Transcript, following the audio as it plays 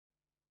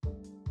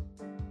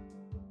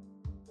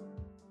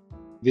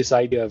This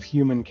idea of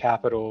human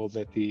capital,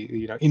 that the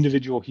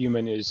individual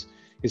human is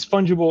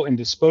fungible and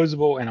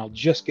disposable, and I'll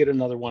just get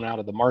another one out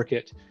of the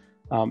market,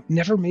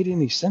 never made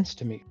any sense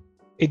to me.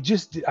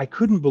 I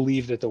couldn't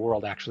believe that the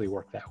world actually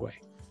worked that way.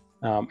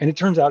 And it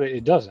turns out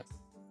it doesn't.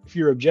 If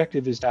your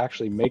objective is to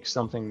actually make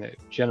something that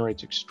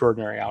generates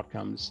extraordinary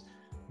outcomes,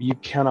 you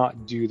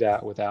cannot do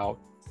that without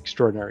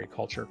extraordinary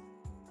culture.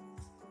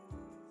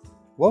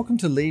 Welcome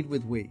to Lead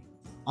with We.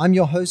 I'm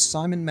your host,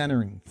 Simon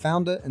Mannering,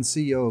 founder and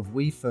CEO of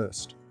We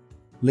First.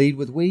 Lead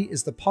with We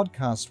is the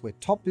podcast where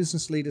top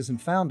business leaders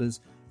and founders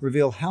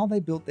reveal how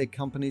they built their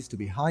companies to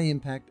be high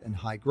impact and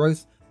high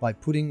growth by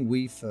putting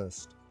we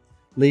first.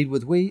 Lead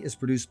with We is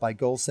produced by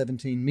Goal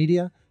 17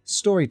 Media,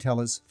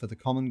 storytellers for the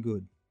common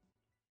good.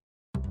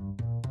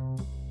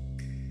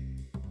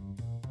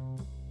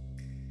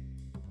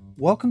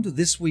 Welcome to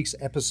this week's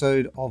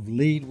episode of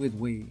Lead with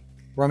We,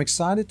 where I'm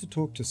excited to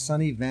talk to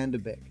Sunny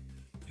Vanderbeck,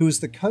 who is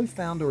the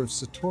co-founder of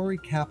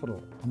Satori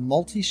Capital, a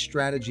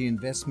multi-strategy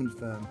investment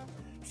firm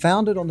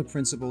founded on the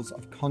principles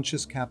of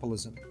conscious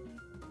capitalism.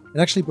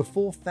 And actually,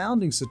 before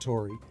founding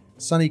Satori,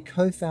 Sunny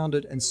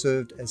co-founded and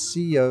served as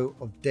CEO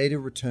of Data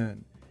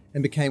Return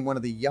and became one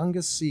of the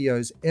youngest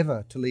CEOs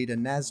ever to lead a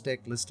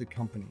NASDAQ-listed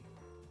company.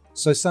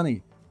 So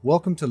Sunny,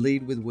 welcome to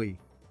Lead with We.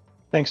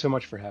 Thanks so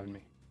much for having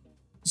me.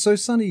 So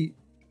Sunny,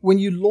 when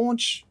you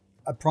launch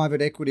a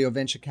private equity or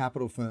venture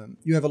capital firm,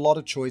 you have a lot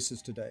of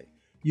choices today.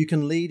 You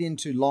can lead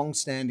into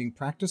long-standing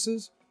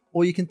practices,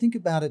 or you can think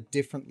about it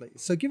differently.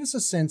 So give us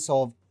a sense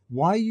of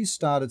why you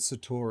started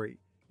Satori,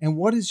 and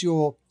what is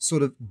your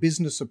sort of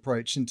business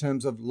approach in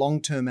terms of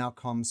long-term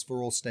outcomes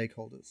for all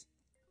stakeholders?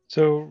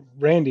 So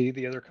Randy,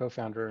 the other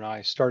co-founder, and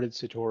I started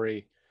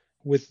Satori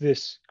with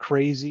this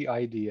crazy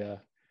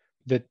idea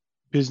that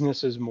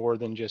business is more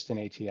than just an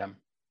ATM,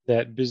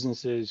 that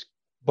businesses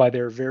by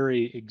their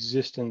very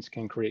existence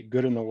can create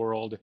good in the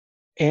world,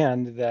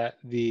 and that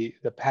the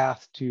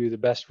path to the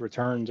best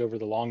returns over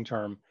the long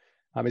term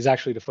is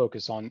actually to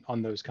focus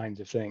on those kinds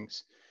of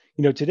things.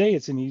 Today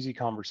it's an easy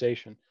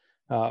conversation.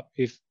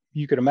 If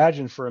you could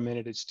imagine for a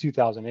minute, it's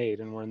 2008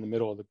 and we're in the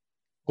middle of the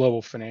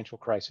global financial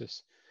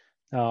crisis.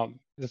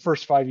 The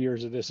first 5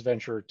 years of this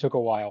venture took a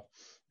while.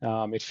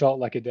 It felt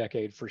like a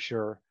decade for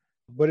sure,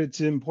 but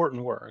it's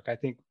important work. I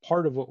think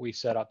part of what we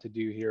set out to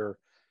do here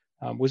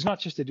was not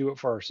just to do it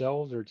for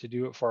ourselves or to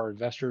do it for our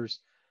investors,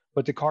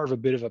 but to carve a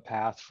bit of a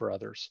path for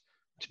others,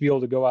 to be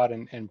able to go out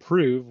and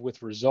prove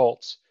with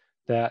results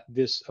that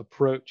this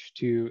approach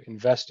to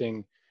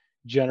investing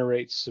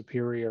generates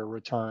superior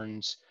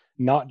returns,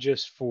 not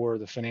just for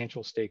the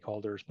financial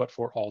stakeholders, but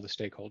for all the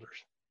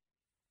stakeholders.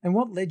 And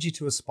what led you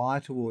to aspire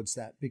towards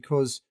that?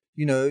 Because,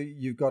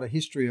 you've got a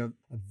history of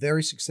a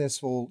very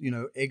successful,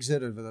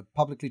 exit of a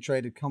publicly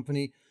traded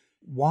company.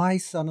 Why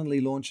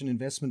suddenly launch an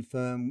investment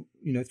firm,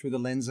 through the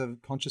lens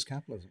of conscious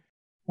capitalism?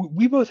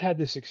 We both had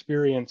this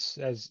experience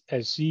as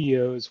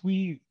CEOs.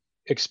 We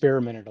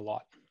experimented a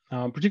lot,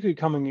 particularly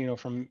coming,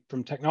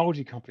 from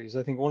technology companies.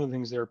 I think one of the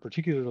things they're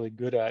particularly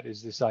good at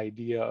is this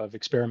idea of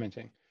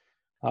experimenting.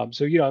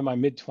 So, in my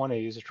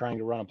mid-20s, trying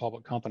to run a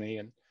public company,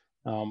 and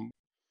an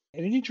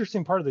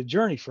interesting part of the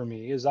journey for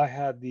me is I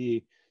had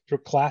the sort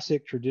of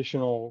classic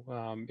traditional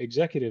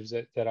executives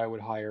that I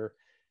would hire,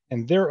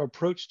 and their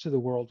approach to the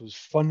world was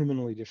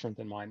fundamentally different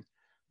than mine.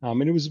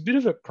 And it was a bit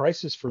of a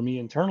crisis for me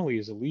internally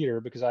as a leader,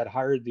 because I'd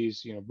hired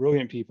these,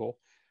 brilliant people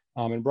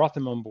and brought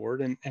them on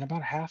board, and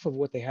about half of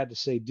what they had to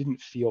say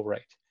didn't feel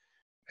right.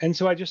 And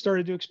so I just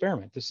started to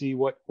experiment to see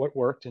what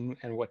worked and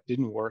what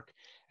didn't work.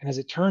 And as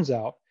it turns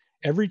out,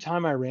 every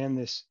time I ran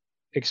this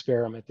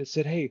experiment that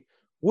said, hey,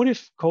 what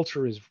if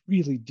culture is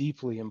really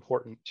deeply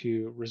important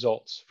to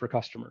results for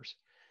customers?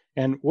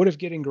 And what if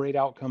getting great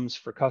outcomes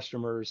for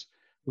customers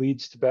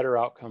leads to better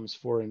outcomes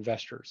for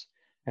investors?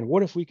 And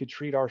what if we could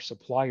treat our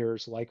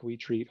suppliers like we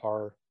treat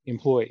our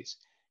employees?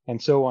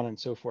 And so on and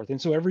so forth.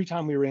 And so every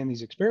time we ran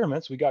these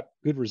experiments, we got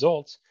good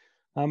results.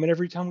 And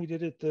every time we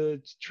did it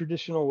the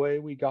traditional way,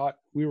 we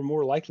were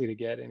more likely to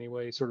get,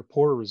 anyway, sort of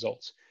poorer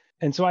results.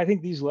 And so I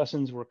think these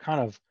lessons were kind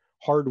of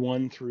hard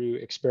won through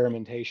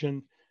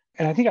experimentation.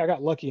 And I think I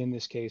got lucky in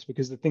this case,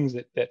 because the things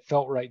that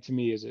felt right to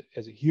me as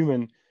a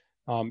human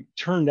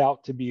turned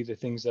out to be the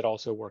things that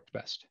also worked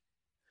best.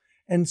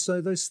 And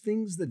so those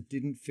things that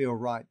didn't feel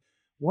right,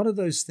 what are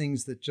those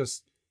things that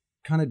just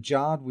kind of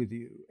jarred with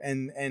you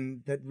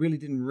and that really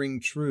didn't ring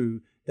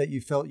true, that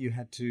you felt you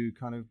had to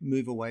kind of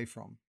move away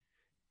from?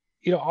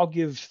 I'll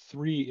give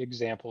three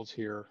examples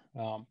here.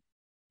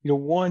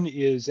 One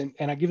is, and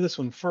I give this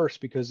one first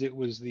because it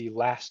was the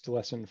last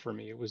lesson for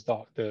me. It was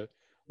the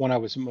one I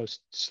was most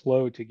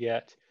slow to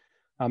get.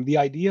 The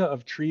idea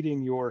of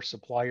treating your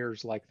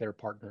suppliers like their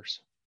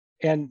partners.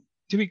 And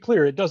to be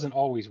clear, it doesn't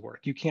always work.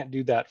 You can't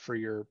do that for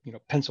your,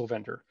 pencil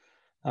vendor.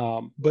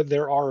 But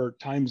there are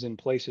times and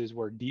places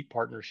where deep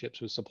partnerships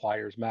with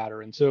suppliers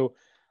matter. And so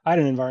I had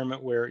an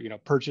environment where,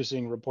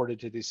 purchasing reported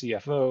to the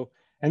CFO,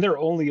 and their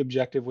only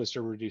objective was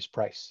to reduce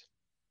price,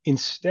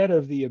 instead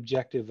of the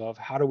objective of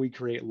how do we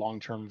create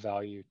long-term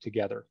value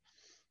together.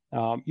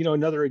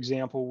 Another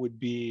example would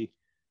be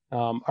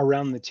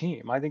around the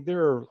team. I think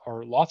there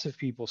are lots of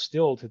people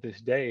still to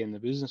this day in the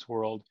business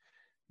world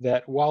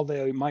that while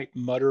they might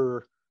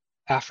mutter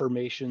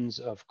affirmations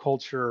of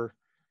culture,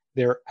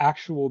 their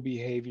actual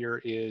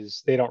behavior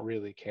is they don't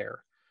really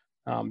care.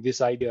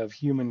 This idea of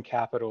human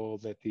capital,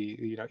 that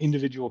the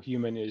individual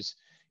human is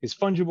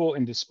fungible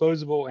and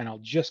disposable, and I'll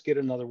just get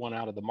another one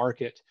out of the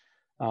market,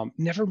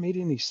 never made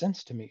any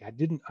sense to me. I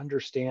didn't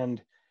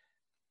understand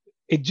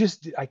it.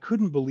 Just I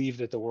couldn't believe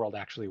that the world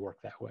actually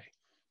worked that way,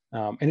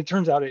 and it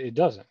turns out it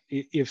doesn't.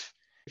 If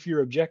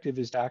your objective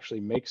is to actually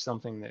make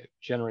something that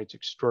generates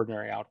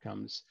extraordinary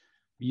outcomes,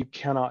 you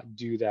cannot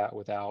do that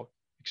without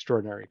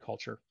extraordinary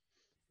culture.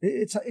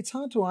 It's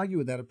hard to argue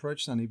with that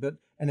approach, Sonny, but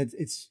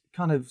it's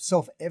kind of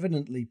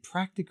self-evidently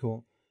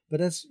practical. But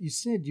as you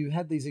said, you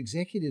had these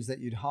executives that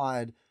you'd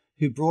hired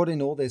who brought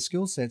in all their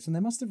skill sets, and they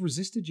must have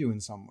resisted you in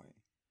some way.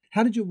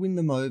 How did you win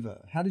them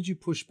over? How did you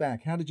push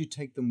back? How did you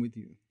take them with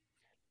you?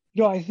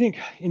 I think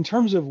in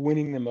terms of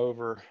winning them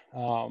over,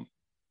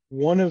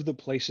 one of the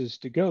places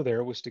to go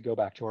there was to go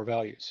back to our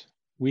values.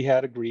 We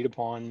had agreed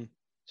upon,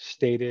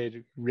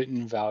 stated,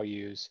 written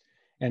values.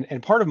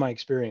 And part of my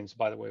experience,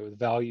 by the way, with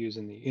values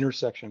and the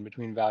intersection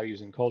between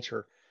values and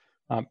culture,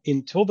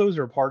 until those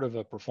are part of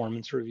a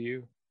performance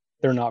review,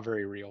 they're not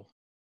very real.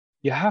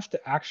 You have to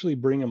actually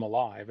bring them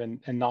alive, and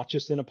not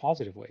just in a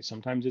positive way.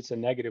 Sometimes it's a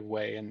negative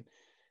way.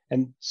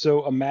 And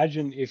so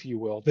imagine, if you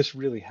will, this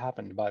really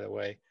happened, by the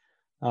way.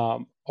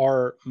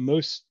 Our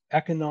most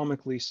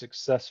economically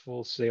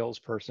successful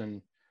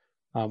salesperson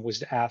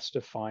was asked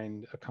to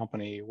find a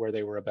company where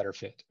they were a better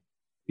fit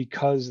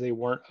because they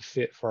weren't a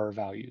fit for our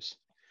values.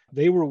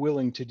 They were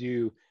willing to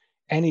do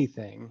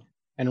anything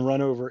and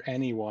run over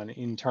anyone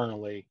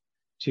internally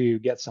to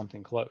get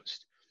something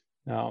closed.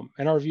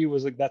 And our view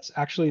was like, that's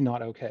actually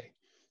not okay.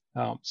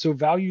 So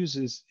values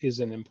is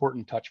an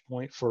important touch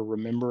point for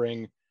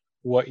remembering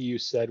what you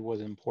said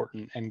was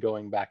important and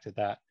going back to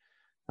that.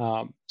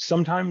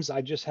 Sometimes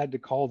I just had to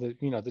call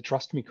the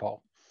trust me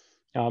call.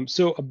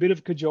 So a bit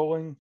of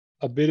cajoling,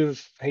 a bit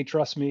of hey,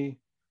 trust me,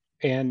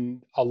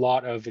 and a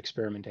lot of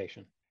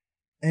experimentation.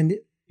 And,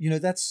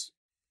 that's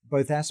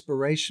both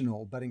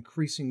aspirational, but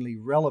increasingly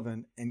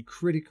relevant and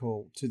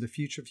critical to the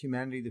future of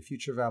humanity, the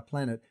future of our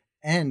planet.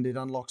 And it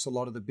unlocks a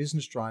lot of the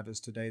business drivers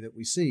today that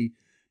we see.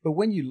 But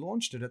when you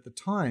launched it at the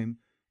time,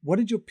 what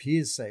did your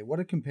peers say? What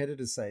did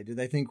competitors say? Did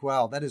they think,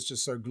 wow, that is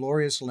just so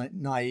glorious,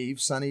 naive,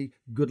 Sonny,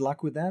 good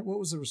luck with that? What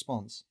was the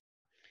response?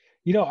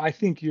 I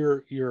think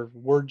your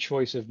word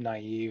choice of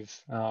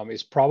naive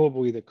is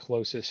probably the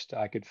closest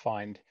I could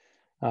find.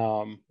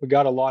 We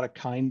got a lot of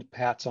kind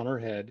pats on our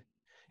head,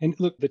 and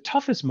look, the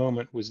toughest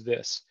moment was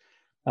this.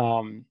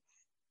 Um,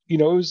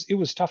 it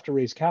was tough to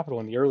raise capital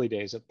in the early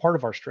days. Part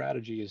of our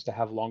strategy is to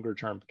have longer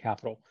term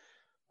capital.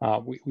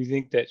 We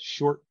think that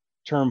short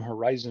term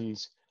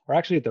horizons are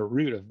actually at the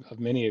root of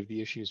many of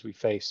the issues we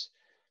face.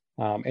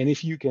 And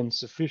if you can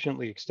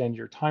sufficiently extend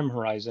your time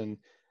horizon,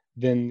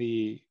 then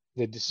the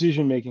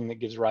decision making that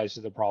gives rise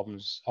to the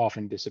problems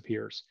often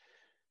disappears.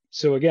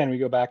 So again, we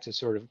go back to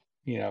sort of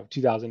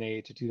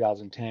 2008 to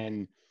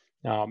 2010.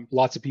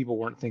 Lots of people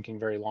weren't thinking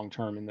very long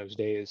term in those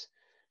days,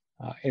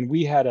 and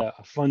we had a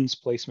funds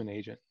placement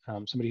agent,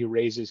 somebody who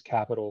raises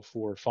capital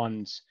for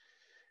funds,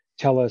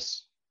 tell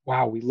us,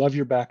 "Wow, we love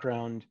your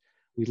background,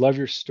 we love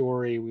your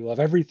story, we love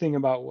everything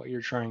about what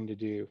you're trying to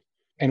do,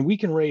 and we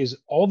can raise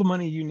all the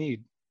money you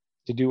need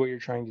to do what you're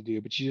trying to do,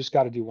 but you just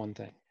got to do one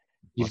thing.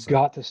 What's You've that?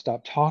 got to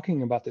stop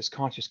talking about this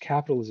conscious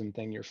capitalism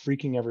thing. You're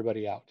freaking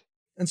everybody out."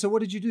 And so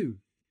what did you do?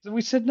 So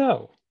we said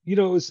no.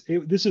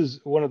 This is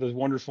one of those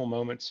wonderful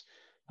moments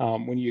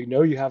when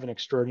you have an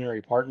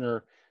extraordinary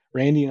partner.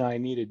 Randy and I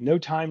needed no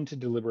time to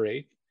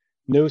deliberate,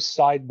 no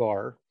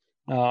sidebar,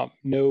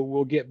 no,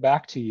 we'll get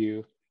back to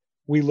you.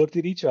 We looked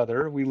at each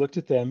other, we looked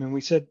at them, and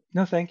we said,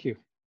 no, thank you.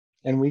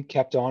 And we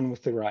kept on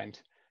with the grind,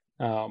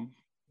 um,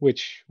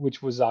 which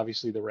was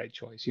obviously the right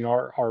choice.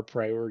 Our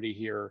priority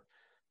here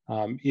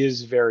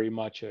is very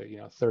much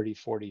a 30,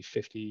 40,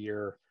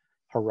 50-year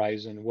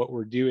horizon. What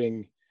we're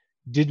doing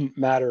didn't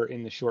matter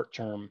in the short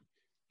term,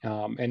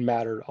 and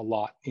mattered a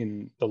lot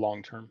in the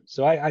long term.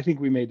 So I think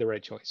we made the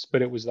right choice,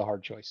 but it was the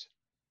hard choice.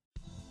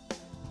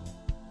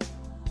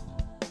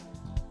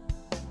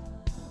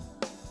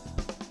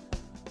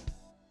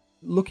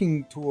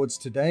 Looking towards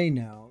today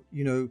now,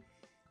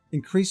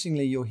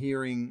 increasingly you're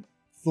hearing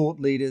thought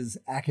leaders,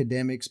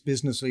 academics,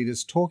 business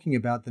leaders talking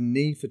about the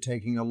need for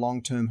taking a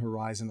long-term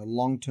horizon, a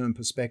long-term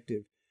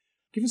perspective.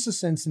 Give us a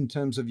sense in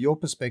terms of your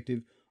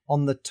perspective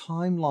on the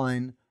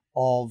timeline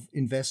of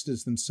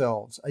investors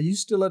themselves. Are you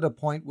still at a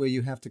point where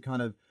you have to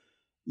kind of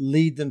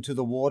lead them to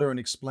the water and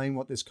explain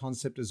what this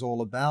concept is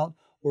all about?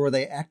 Or are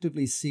they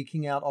actively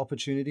seeking out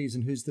opportunities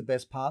and who's the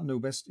best partner,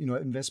 best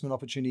investment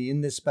opportunity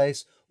in this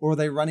space? Or are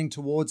they running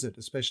towards it,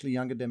 especially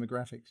younger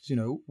demographics?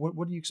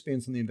 What do you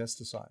experience on the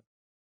investor side?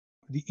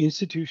 The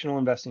institutional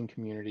investing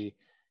community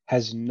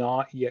has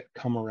not yet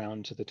come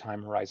around to the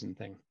time horizon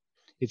thing.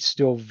 It's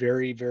still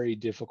very, very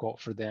difficult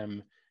for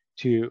them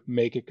to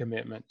make a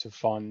commitment to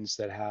funds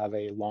that have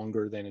a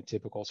longer than a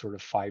typical sort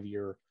of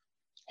 5-year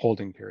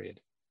holding period.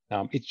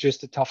 It's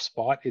just a tough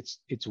spot.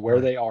 It's where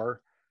Right. they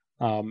are.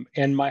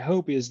 And my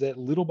hope is that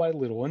little by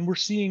little, and we're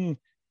seeing,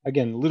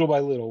 again, little by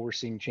little, we're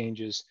seeing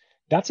changes.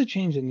 That's a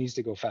change that needs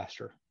to go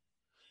faster.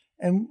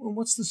 And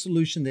what's the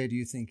solution there, do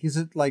you think? Is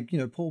it like,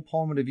 Paul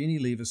Polman of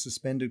Unilever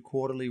suspended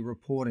quarterly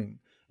reporting?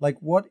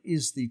 Like, what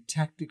is the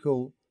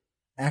tactical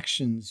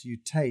actions you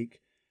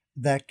take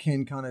that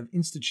can kind of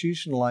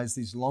institutionalize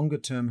these longer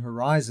term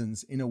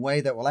horizons in a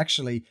way that will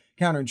actually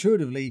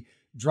counterintuitively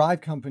drive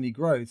company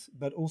growth,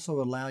 but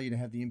also allow you to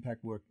have the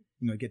impact work,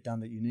 get done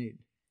that you need?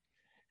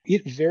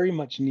 It very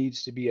much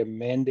needs to be a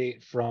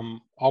mandate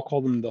from, I'll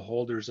call them the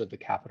holders of the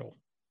capital,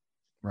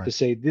 to Right.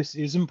 say this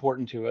is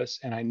important to us.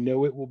 And I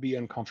know it will be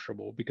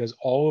uncomfortable because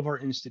all of our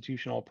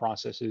institutional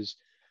processes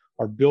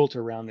are built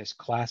around this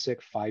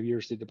classic 5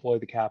 years to deploy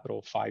the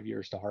capital, 5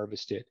 years to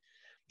harvest it.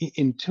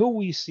 Until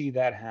we see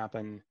that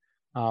happen,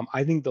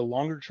 I think the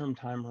longer term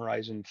time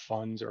horizon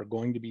funds are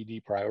going to be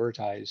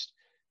deprioritized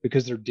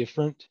because they're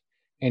different.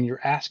 And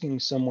you're asking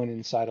someone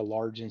inside a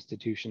large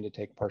institution to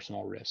take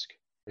personal risk.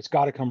 It's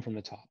got to come from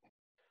the top.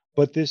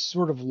 But this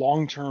sort of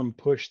long term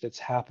push that's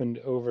happened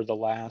over the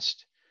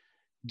last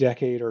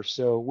decade or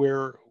so,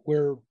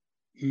 where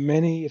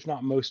many, if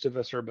not most of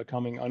us, are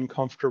becoming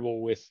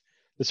uncomfortable with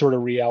the sort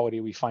of reality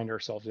we find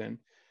ourselves in.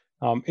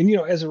 And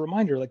as a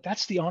reminder, like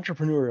that's the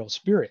entrepreneurial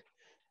spirit.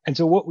 And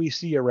so what we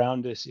see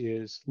around us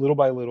is little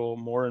by little,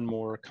 more and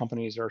more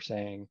companies are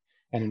saying,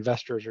 and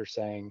investors are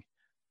saying,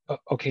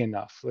 okay,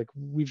 enough. Like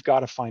we've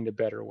got to find a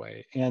better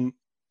way. And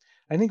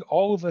I think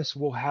all of us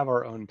will have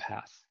our own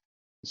path.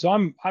 So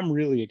I'm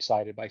really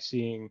excited by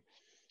seeing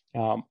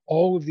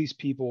all of these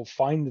people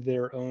find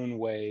their own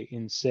way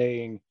in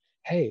saying,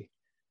 hey,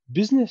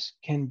 business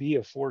can be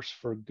a force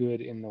for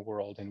good in the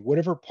world. And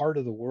whatever part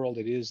of the world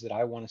it is that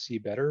I want to see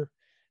better,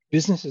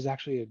 business is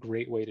actually a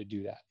great way to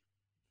do that.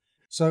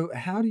 So,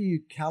 how do you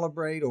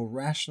calibrate or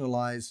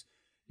rationalize,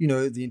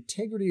 the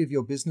integrity of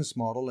your business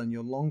model and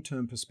your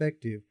long-term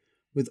perspective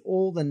with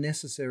all the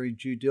necessary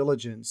due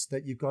diligence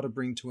that you've got to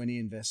bring to any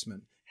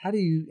investment? How do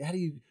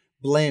you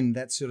blend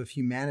that sort of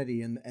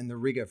humanity and the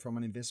rigor from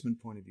an investment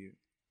point of view?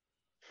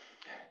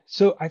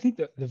 So I think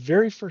that the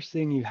very first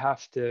thing you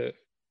have to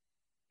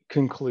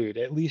conclude,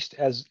 at least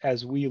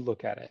as we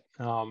look at it,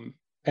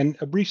 and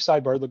a brief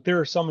sidebar, look, there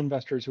are some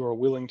investors who are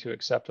willing to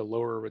accept a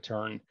lower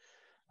return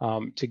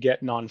to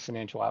get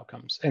non-financial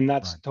outcomes. And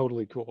that's Right.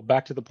 totally cool.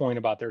 Back to the point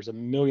about there's a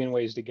million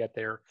ways to get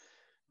there.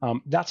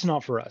 That's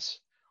not for us.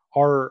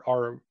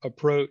 Our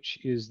approach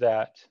is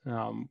that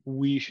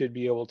we should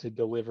be able to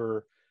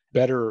deliver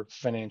better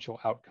financial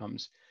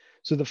outcomes.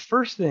 So the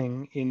first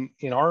thing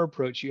in our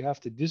approach, you have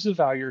to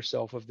disavow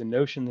yourself of the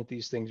notion that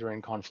these things are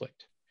in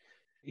conflict.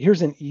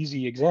 Here's an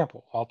easy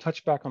example. I'll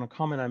touch back on a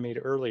comment I made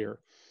earlier.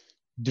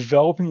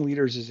 Developing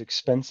leaders is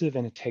expensive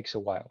and it takes a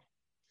while.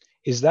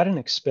 Is that an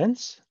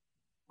expense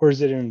or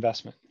is it an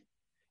investment?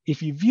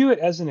 If you view it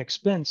as an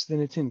expense,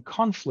 then it's in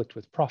conflict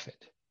with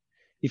profit.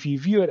 If you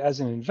view it as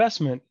an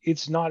investment,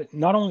 it's not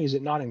only is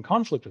it not in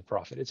conflict with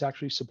profit, it's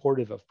actually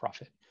supportive of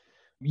profit.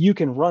 You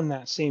can run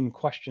that same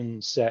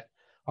question set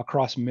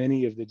across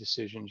many of the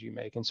decisions you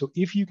make. And so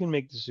if you can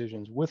make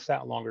decisions with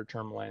that longer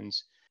term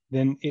lens,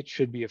 then it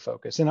should be a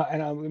focus.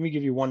 Let me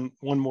give you one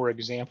more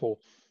example.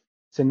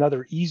 It's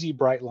another easy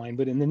bright line,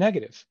 but in the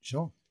negative.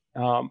 Sure.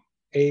 Um,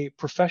 a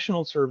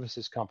professional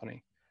services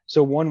company.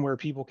 So one where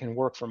people can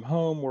work from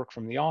home, work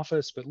from the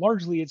office, but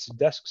largely it's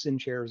desks and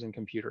chairs and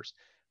computers.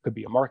 Could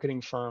be a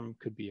marketing firm,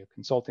 could be a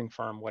consulting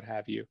firm, what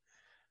have you.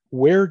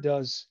 Where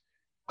does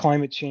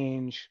climate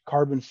change,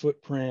 carbon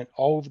footprint,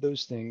 all of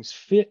those things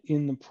fit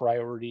in the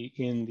priority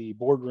in the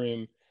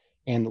boardroom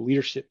and the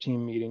leadership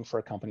team meeting for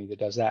a company that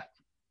does that?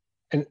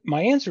 And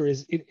my answer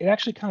is it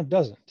actually kind of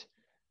doesn't,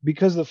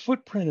 because the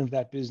footprint of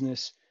that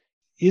business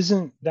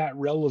isn't that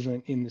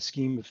relevant in the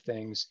scheme of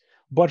things,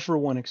 but for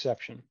one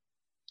exception.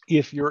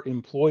 If your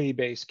employee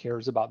base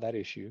cares about that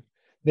issue,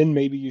 then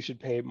maybe you should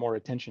pay more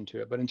attention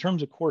to it. But in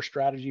terms of core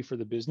strategy for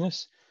the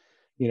business,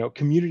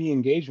 community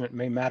engagement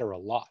may matter a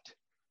lot.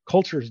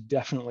 Culture is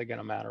definitely going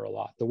to matter a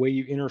lot. The way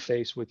you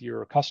interface with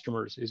your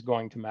customers is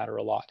going to matter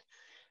a lot.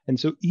 And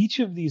so each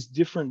of these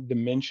different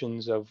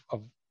dimensions of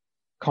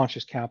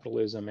conscious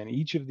capitalism and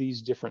each of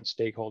these different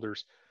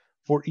stakeholders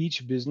for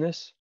each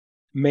business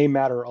may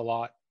matter a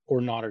lot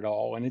or not at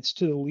all. And it's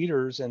to the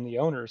leaders and the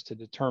owners to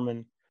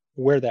determine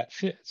where that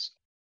fits.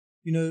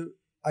 You know,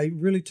 I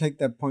really take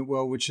that point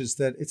well, which is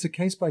that it's a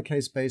case by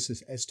case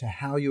basis as to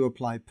how you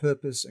apply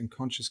purpose and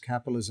conscious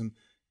capitalism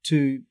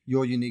to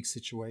your unique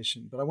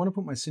situation. But I want to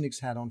put my cynic's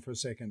hat on for a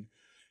second.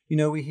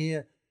 We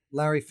hear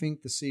Larry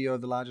Fink, the CEO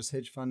of the largest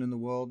hedge fund in the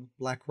world,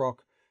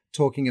 BlackRock,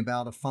 talking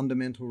about a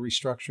fundamental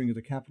restructuring of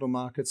the capital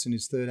markets in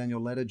his third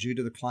annual letter due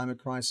to the climate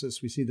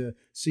crisis. We see the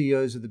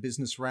CEOs of the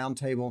Business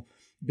Roundtable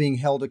being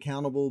held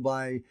accountable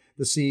by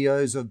the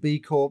CEOs of B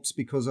Corps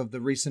because of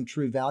the recent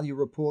True Value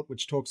report,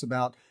 which talks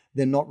about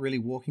they're not really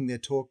walking their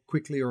talk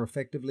quickly or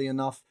effectively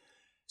enough.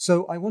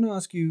 So I want to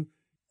ask you,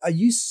 are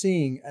you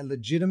seeing a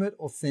legitimate,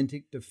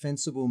 authentic,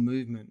 defensible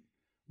movement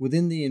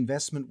within the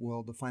investment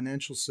world, the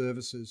financial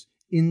services,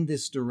 in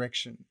this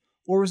direction?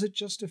 Or is it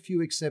just a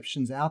few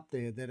exceptions out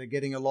there that are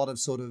getting a lot of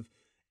sort of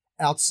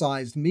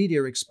outsized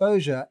media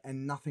exposure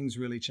and nothing's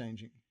really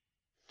changing?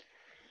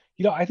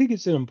 I think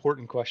it's an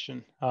important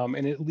question.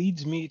 And it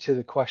leads me to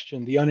the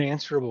question, the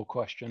unanswerable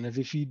question of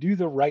if you do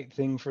the right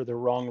thing for the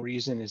wrong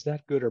reason, is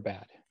that good or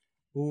bad?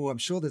 Oh, I'm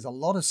sure there's a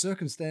lot of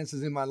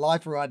circumstances in my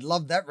life where I'd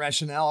love that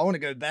rationale. I want to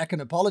go back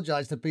and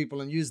apologize to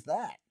people and use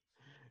that.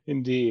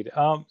 Indeed.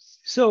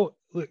 So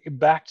look,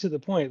 back to the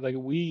point, like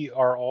we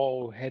are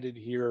all headed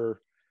here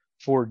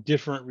for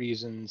different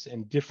reasons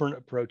and different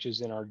approaches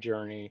in our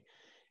journey.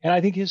 And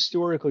I think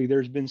historically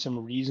there's been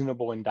some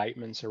reasonable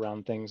indictments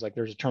around things like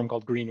there's a term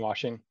called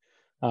greenwashing,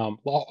 a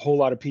whole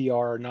lot of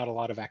PR, not a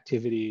lot of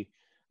activity,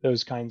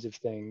 those kinds of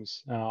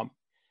things.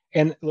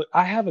 And look,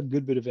 I have a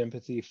good bit of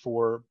empathy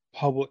for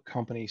public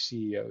company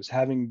CEOs,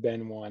 having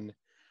been one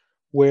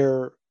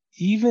where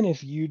even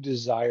if you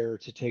desire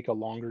to take a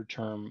longer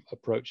term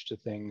approach to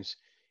things,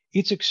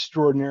 it's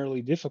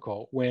extraordinarily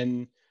difficult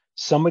when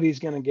somebody's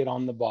going to get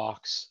on the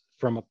box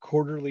from a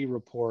quarterly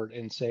report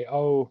and say,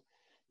 oh,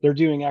 they're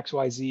doing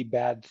XYZ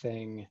bad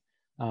thing.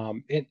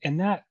 And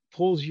that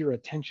pulls your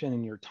attention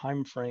and your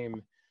time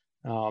frame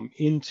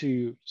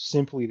into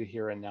simply the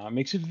here and now. It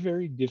makes it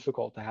very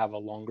difficult to have a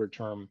longer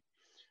term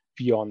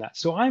view on that.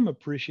 So I'm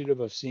appreciative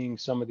of seeing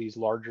some of these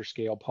larger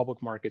scale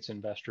public markets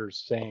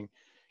investors saying,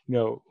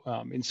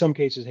 in some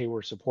cases, hey,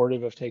 we're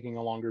supportive of taking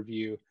a longer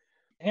view.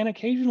 And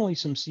occasionally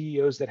some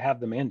CEOs that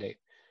have the mandate.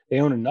 They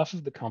own enough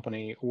of the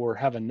company or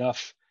have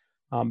enough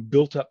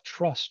built up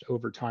trust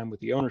over time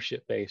with the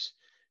ownership base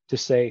to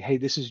say, hey,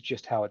 this is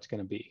just how it's going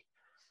to be.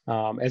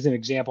 As an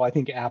example, I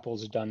think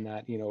Apple's done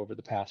that, over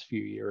the past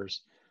few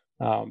years.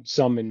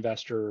 Some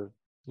investor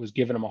was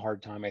giving them a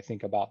hard time, I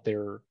think, about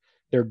their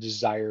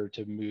desire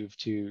to move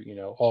to,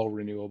 all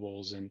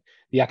renewables and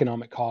the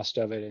economic cost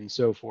of it and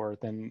so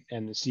forth. And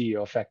the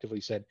CEO effectively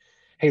said,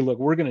 hey, look,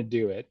 we're going to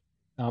do it.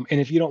 And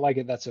if you don't like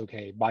it, that's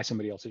okay. Buy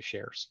somebody else's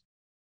shares.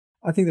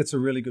 I think that's a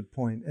really good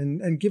point.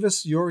 And give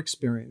us your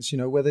experience,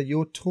 whether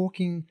you're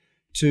talking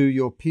to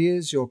your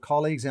peers, your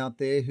colleagues out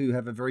there who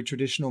have a very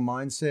traditional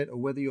mindset, or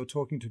whether you're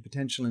talking to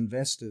potential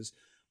investors,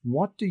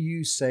 what do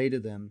you say to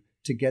them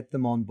to get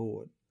them on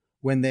board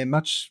when they're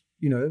much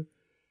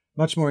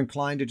more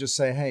inclined to just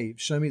say, hey,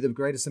 show me the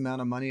greatest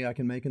amount of money I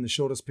can make in the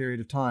shortest period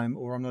of time,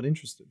 or I'm not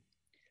interested?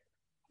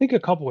 I think a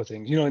couple of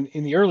things.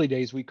 In the early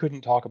days, we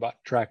couldn't talk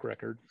about track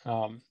record.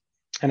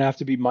 And I have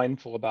to be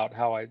mindful about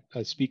how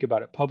I speak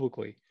about it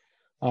publicly.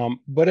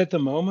 But at the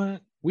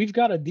moment, we've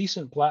got a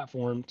decent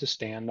platform to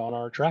stand on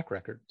our track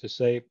record to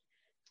say,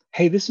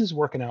 hey, this is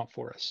working out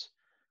for us.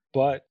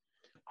 But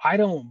I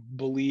don't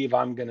believe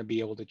I'm going to be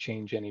able to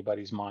change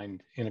anybody's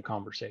mind in a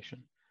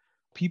conversation.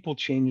 People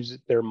change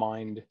their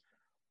mind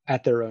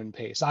at their own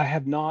pace. I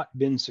have not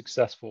been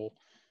successful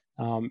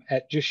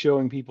at just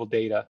showing people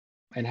data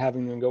and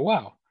having them go,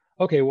 wow,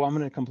 okay, well, I'm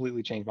going to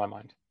completely change my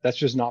mind. That's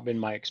just not been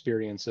my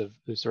experience of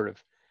the sort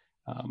of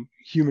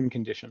human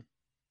condition.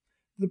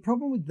 The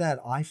problem with that,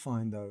 I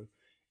find, though,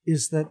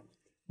 is that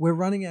we're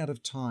running out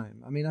of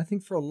time. I mean, I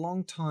think for a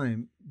long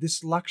time,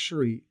 this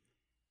luxury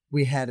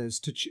we had is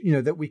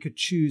that we could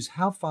choose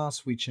how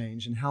fast we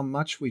change and how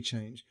much we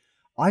change.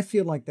 I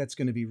feel like that's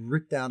going to be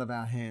ripped out of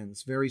our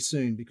hands very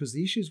soon because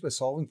the issues we're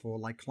solving for,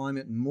 like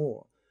climate and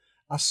more,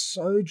 are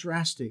so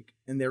drastic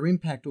and their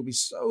impact will be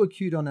so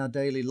acute on our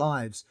daily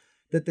lives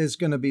that there's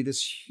going to be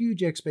this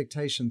huge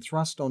expectation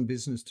thrust on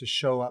business to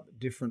show up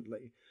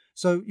differently.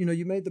 So,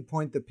 you made the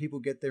point that people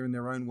get there in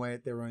their own way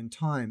at their own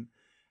time.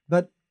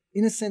 But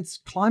in a sense,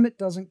 climate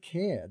doesn't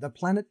care. The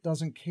planet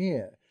doesn't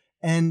care.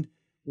 And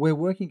we're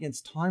working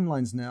against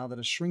timelines now that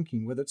are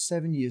shrinking, whether it's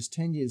 7 years,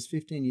 10 years,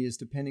 15 years,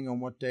 depending on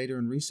what data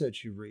and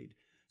research you read.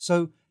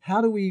 So how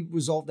do we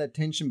resolve that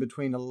tension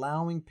between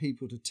allowing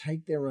people to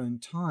take their own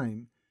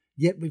time,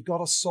 yet we've got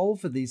to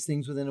solve for these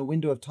things within a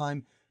window of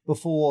time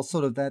before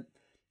sort of that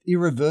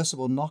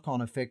irreversible knock-on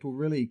effect will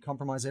really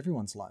compromise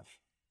everyone's life?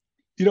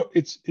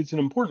 It's an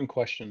important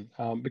question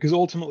because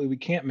ultimately we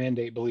can't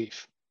mandate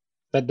belief.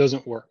 That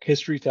doesn't work.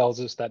 History tells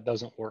us that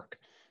doesn't work.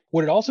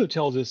 What it also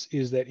tells us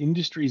is that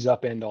industries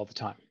upend all the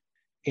time.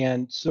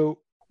 And so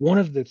one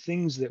of the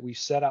things that we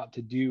set out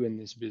to do in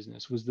this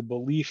business was the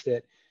belief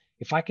that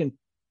if I can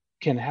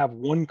have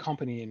one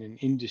company in an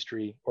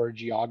industry or a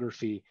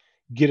geography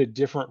get a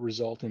different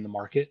result in the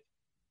market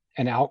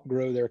and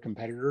outgrow their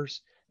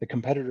competitors, the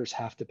competitors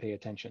have to pay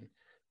attention.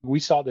 We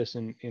saw this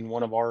in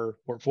one of our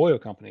portfolio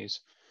companies.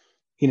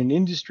 In an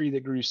industry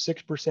that grew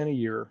 6% a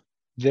year,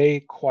 they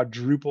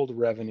quadrupled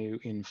revenue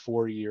in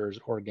 4 years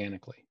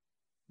organically.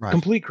 Right.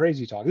 Complete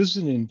crazy talk. This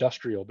is an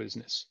industrial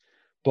business,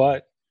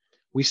 but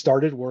we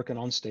started working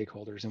on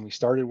stakeholders and we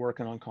started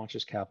working on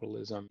conscious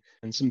capitalism,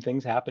 and some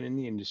things happen in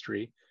the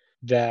industry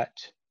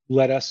that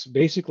let us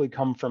basically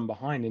come from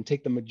behind and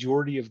take the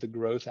majority of the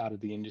growth out of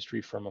the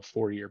industry from a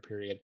 4 year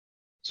period.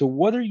 So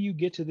whether you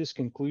get to this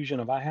conclusion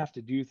of I have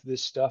to do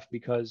this stuff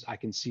because I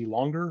can see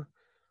longer,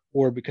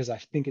 or because I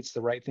think it's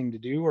the right thing to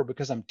do, or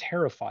because I'm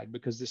terrified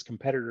because this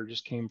competitor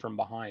just came from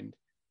behind,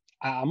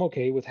 I'm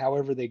okay with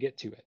however they get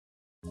to it.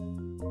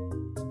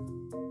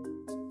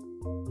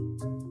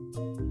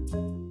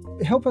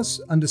 help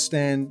us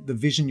understand the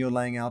vision you're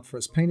laying out for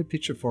us. Paint a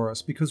picture for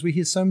us, because we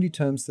hear so many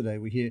terms today.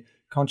 We hear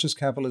conscious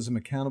capitalism,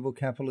 accountable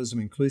capitalism,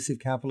 inclusive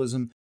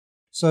capitalism.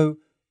 So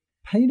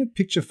paint a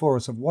picture for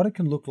us of what it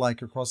can look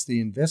like across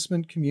the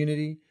investment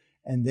community,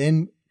 and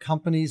then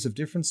companies of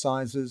different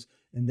sizes,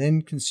 and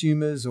then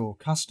consumers or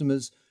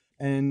customers.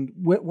 And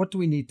what do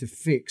we need to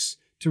fix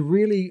to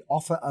really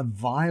offer a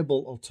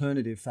viable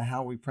alternative for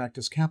how we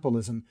practice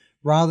capitalism,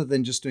 rather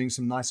than just doing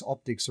some nice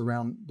optics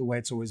around the way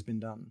it's always been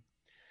done?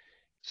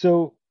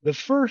 So the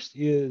first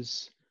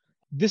is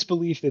this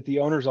belief that the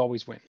owners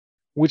always win,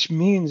 which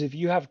means if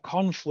you have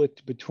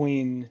conflict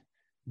between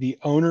the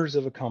owners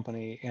of a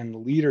company and the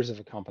leaders of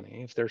a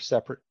company, if they're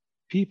separate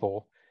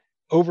people,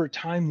 over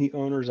time, the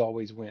owners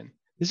always win.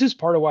 This is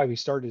part of why we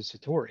started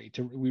Satori.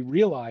 We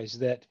realized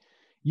that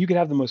you could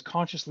have the most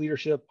conscious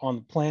leadership on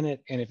the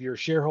planet, and if your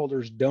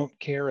shareholders don't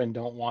care and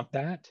don't want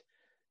that,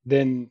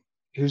 then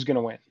who's going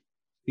to win?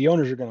 The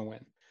owners are going to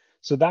win.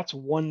 So that's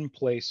one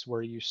place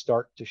where you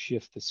start to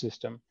shift the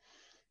system.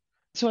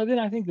 So then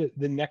I think that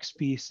the next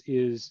piece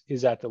is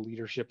at the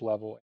leadership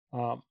level.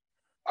 I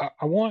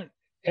want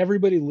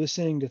everybody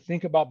listening to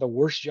think about the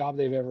worst job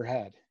they've ever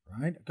had.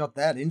 Right? I got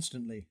that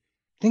instantly.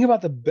 Think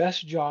about the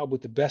best job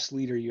with the best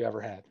leader you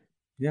ever had.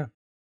 Yeah.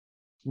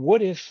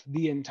 What if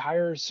the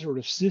entire sort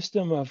of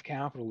system of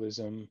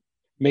capitalism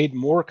made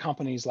more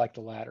companies like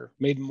the latter,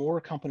 made more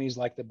companies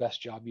like the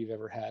best job you've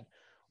ever had?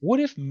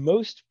 What if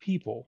most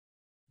people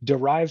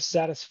derive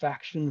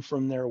satisfaction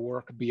from their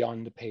work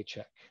beyond the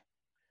paycheck?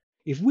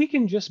 If we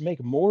can just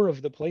make more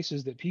of the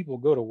places that people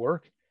go to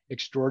work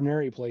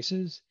extraordinary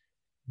places,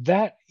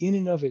 that in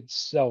and of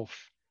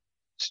itself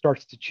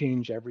starts to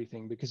change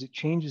everything, because it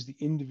changes the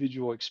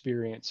individual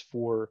experience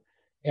for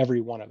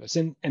every one of us.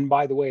 And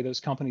by the way, those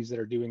companies that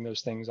are doing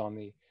those things on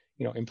the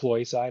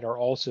employee side are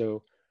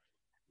also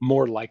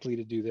more likely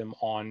to do them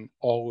on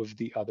all of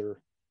the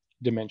other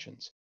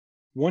dimensions.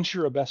 Once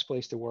you're a best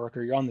place to work,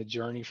 or you're on the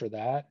journey for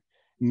that,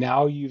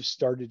 now you've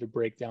started to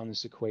break down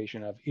this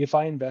equation of, if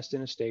I invest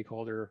in a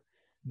stakeholder,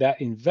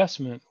 that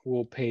investment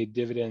will pay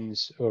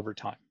dividends over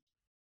time.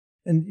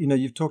 And,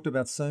 you've talked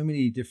about so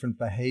many different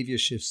behavior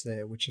shifts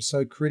there, which are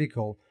so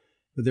critical,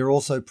 but they're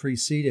also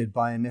preceded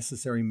by a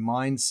necessary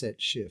mindset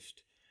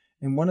shift.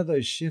 And one of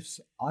those shifts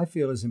I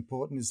feel is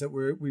important is that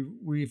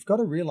we've got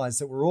to realize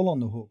that we're all on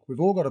the hook. We've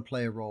all got to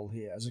play a role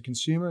here as a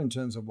consumer in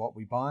terms of what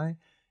we buy,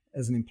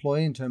 as an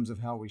employee in terms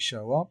of how we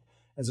show up,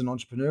 as an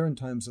entrepreneur in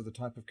terms of the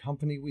type of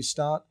company we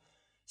start.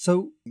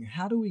 So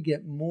how do we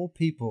get more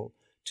people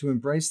to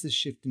embrace this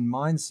shift in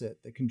mindset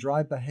that can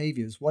drive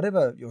behaviors,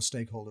 whatever your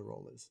stakeholder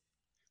role is?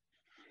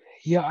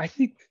 Yeah, I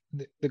think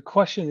the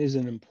question is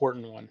an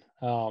important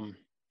one.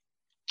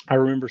 I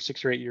remember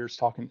 6 or 8 years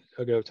talking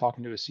to a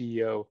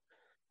CEO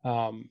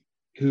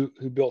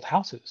who built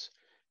houses,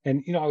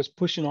 and I was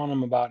pushing on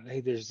him about,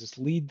 hey, there's this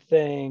LEED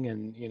thing,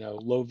 and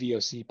low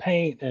VOC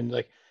paint, and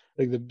like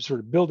the sort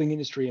of building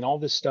industry and all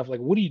this stuff. Like,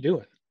 what are you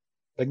doing?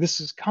 Like,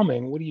 this is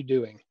coming. What are you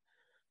doing?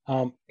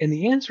 And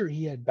the answer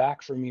he had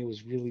back for me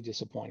was really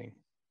disappointing.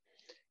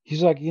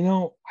 He's like,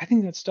 I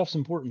think that stuff's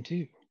important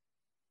too.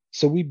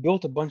 So we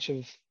built a bunch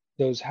of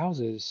those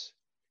houses,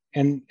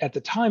 and at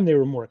the time they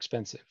were more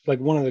expensive. Like,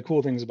 one of the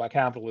cool things about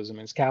capitalism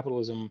is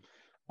capitalism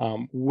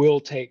will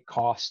take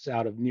costs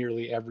out of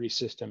nearly every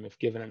system if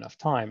given enough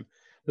time.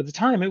 But at the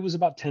time, it was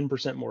about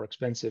 10% more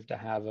expensive to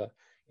have a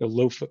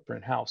low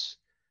footprint house.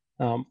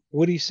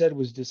 What he said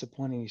was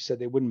disappointing. He said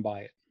they wouldn't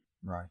buy it.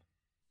 Right.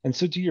 And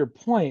so, to your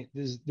point,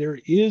 there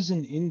is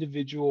an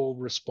individual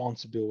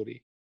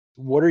responsibility.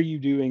 What are you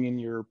doing in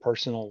your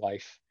personal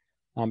life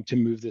to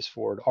move this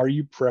forward? Are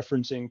you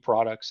preferencing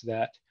products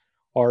that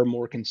are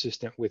more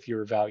consistent with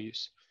your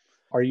values?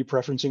 Are you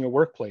preferencing a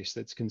workplace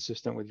that's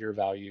consistent with your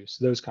values?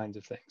 Those kinds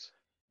of things.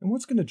 And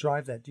what's going to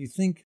drive that? Do you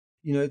think,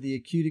 the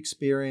acute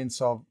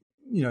experience of,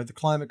 the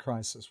climate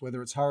crisis,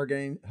 whether it's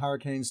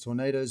hurricanes,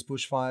 tornadoes,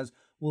 bushfires,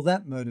 will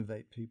that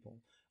motivate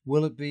people?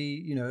 Will it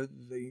be,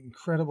 the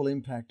incredible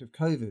impact of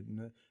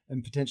COVID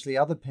and potentially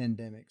other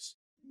pandemics,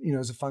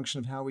 as a function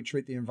of how we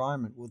treat the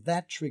environment? Will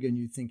that trigger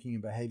new thinking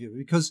and behavior?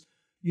 Because,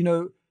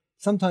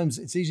 sometimes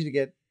it's easy to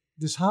get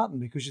disheartened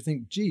because you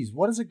think, geez,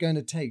 what is it going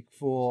to take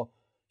for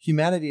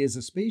humanity as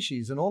a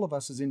species and all of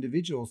us as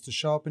individuals to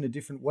show up in a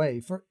different way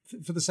for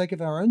the sake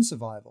of our own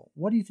survival?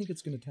 What do you think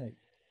it's going to take?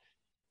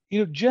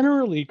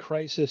 Generally,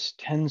 crisis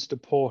tends to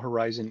pull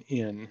horizon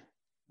in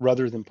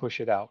rather than push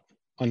it out,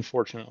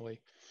 unfortunately.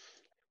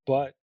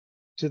 But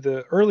to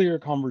the earlier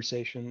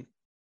conversation,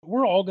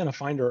 we're all going to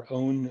find our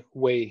own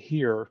way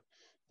here.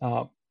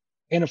 And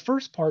a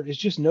first part is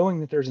just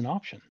knowing that there's an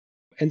option.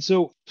 And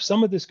so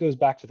some of this goes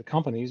back to the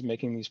companies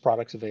making these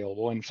products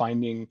available and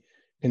finding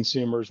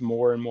consumers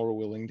more and more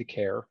willing to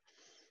care.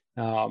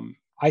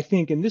 I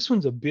think, and this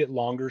one's a bit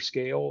longer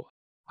scale,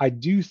 I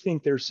do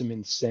think there's some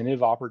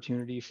incentive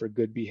opportunity for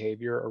good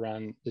behavior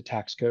around the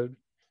tax code.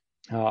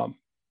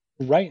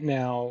 Right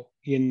now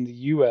in the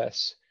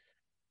US,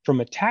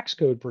 from a tax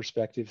code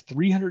perspective,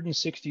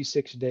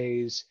 366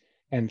 days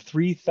and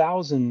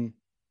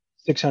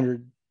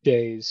 3,600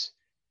 days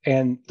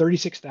and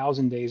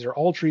 36,000 days are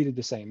all treated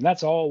the same.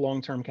 That's all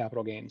long-term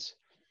capital gains.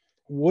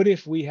 What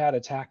if we had a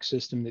tax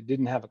system that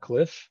didn't have a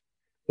cliff,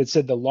 that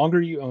said the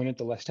longer you own it,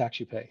 the less tax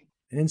you pay?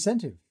 An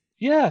incentive.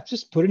 Yeah,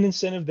 just put an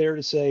incentive there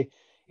to say,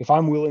 if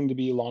I'm willing to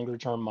be longer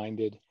term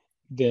minded,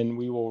 then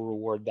we will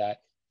reward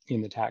that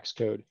in the tax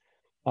code.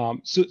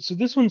 So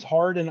this one's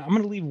hard, and I'm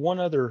going to leave one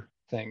other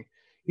thing.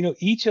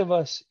 Each of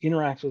us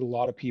interact with a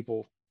lot of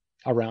people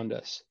around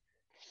us,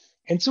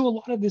 and so a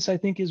lot of this, I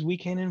think, is we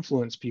can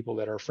influence people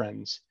that are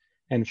friends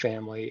and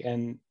family,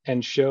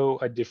 and show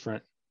a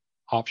different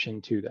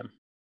option to them.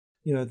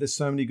 There's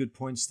so many good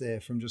points there,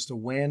 from just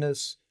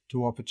awareness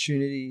to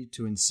opportunity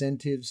to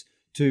incentives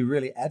to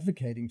really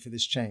advocating for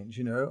this change,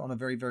 on a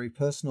very, very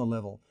personal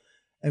level.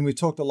 And we've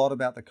talked a lot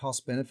about the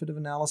cost benefit of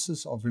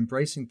analysis of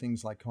embracing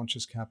things like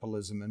conscious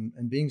capitalism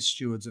and being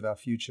stewards of our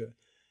future.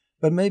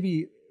 But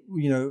maybe,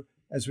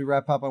 as we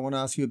wrap up, I want to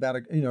ask you about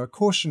a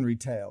cautionary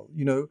tale.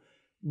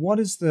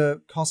 What is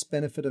the cost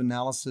benefit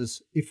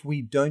analysis if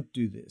we don't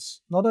do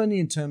this? Not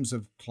only in terms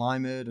of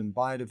climate and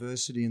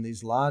biodiversity and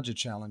these larger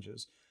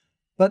challenges,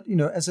 but,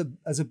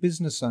 as a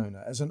business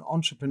owner, as an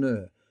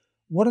entrepreneur,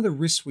 what are the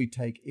risks we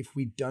take if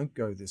we don't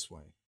go this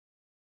way?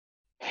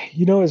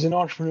 As an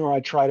entrepreneur, I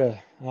try to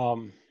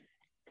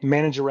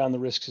manage around the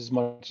risks as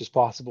much as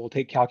possible,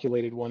 take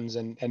calculated ones,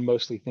 and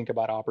mostly think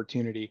about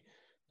opportunity.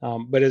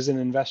 But as an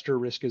investor,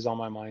 risk is on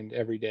my mind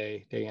every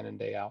day, day in and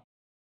day out.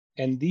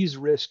 And these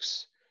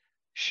risks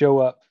show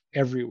up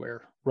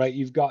everywhere, right?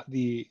 You've got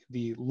the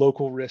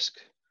local risk,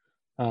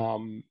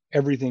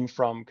 everything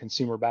from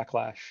consumer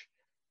backlash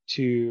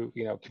to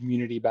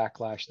community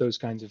backlash, those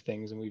kinds of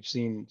things, and we've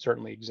seen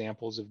certainly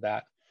examples of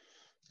that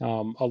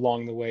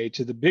along the way,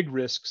 to the big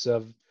risks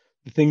of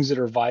the things that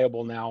are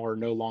viable now are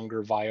no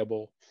longer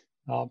viable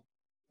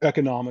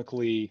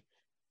economically,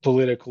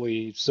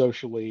 politically,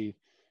 socially,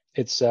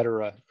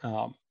 etc.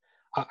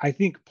 I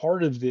think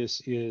part of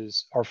this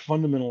is our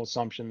fundamental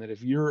assumption that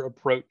if your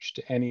approach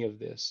to any of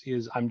this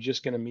is I'm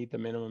just going to meet the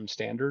minimum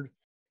standard,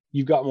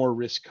 you've got more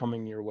risk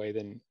coming your way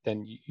than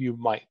you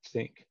might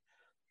think.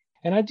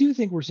 And I do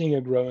think we're seeing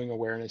a growing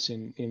awareness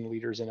in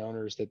leaders and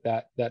owners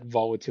that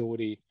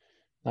volatility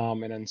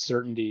and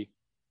uncertainty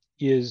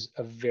is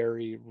a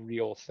very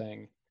real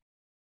thing.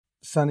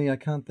 Sunny, I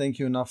can't thank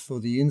you enough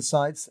for the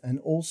insights and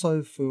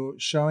also for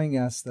showing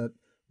us that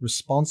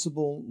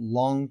responsible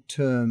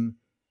long-term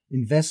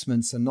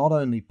investments are not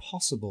only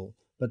possible,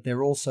 but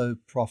they're also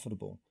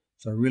profitable.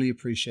 So I really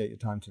appreciate your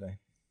time today.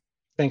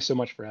 Thanks so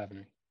much for having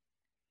me.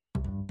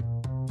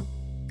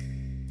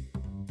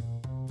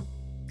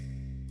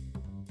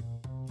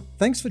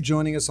 Thanks for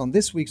joining us on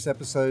this week's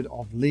episode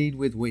of Lead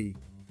with We,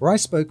 where I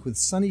spoke with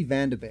Sunny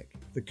Vanderbeck,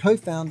 the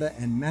co-founder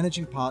and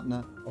managing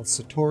partner of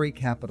Satori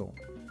Capital,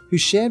 who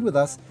shared with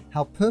us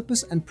how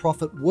purpose and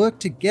profit work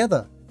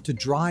together to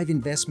drive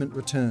investment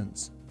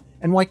returns,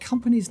 and why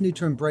companies need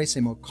to embrace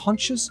a more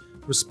conscious,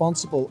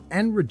 responsible,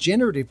 and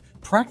regenerative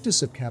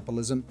practice of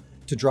capitalism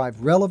to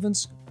drive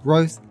relevance,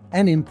 growth,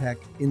 and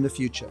impact in the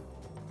future.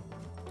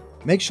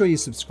 Make sure you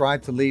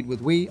subscribe to Lead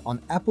with We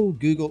on Apple,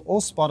 Google, or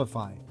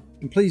Spotify.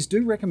 And please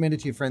do recommend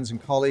it to your friends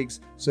and colleagues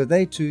so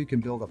they too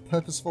can build a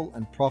purposeful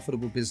and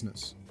profitable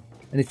business.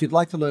 And if you'd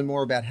like to learn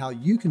more about how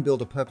you can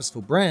build a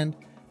purposeful brand,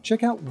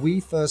 check out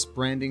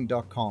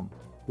wefirstbranding.com,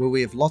 where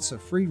we have lots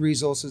of free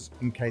resources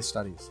and case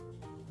studies.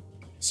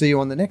 See you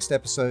on the next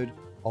episode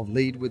of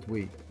Lead with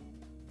We.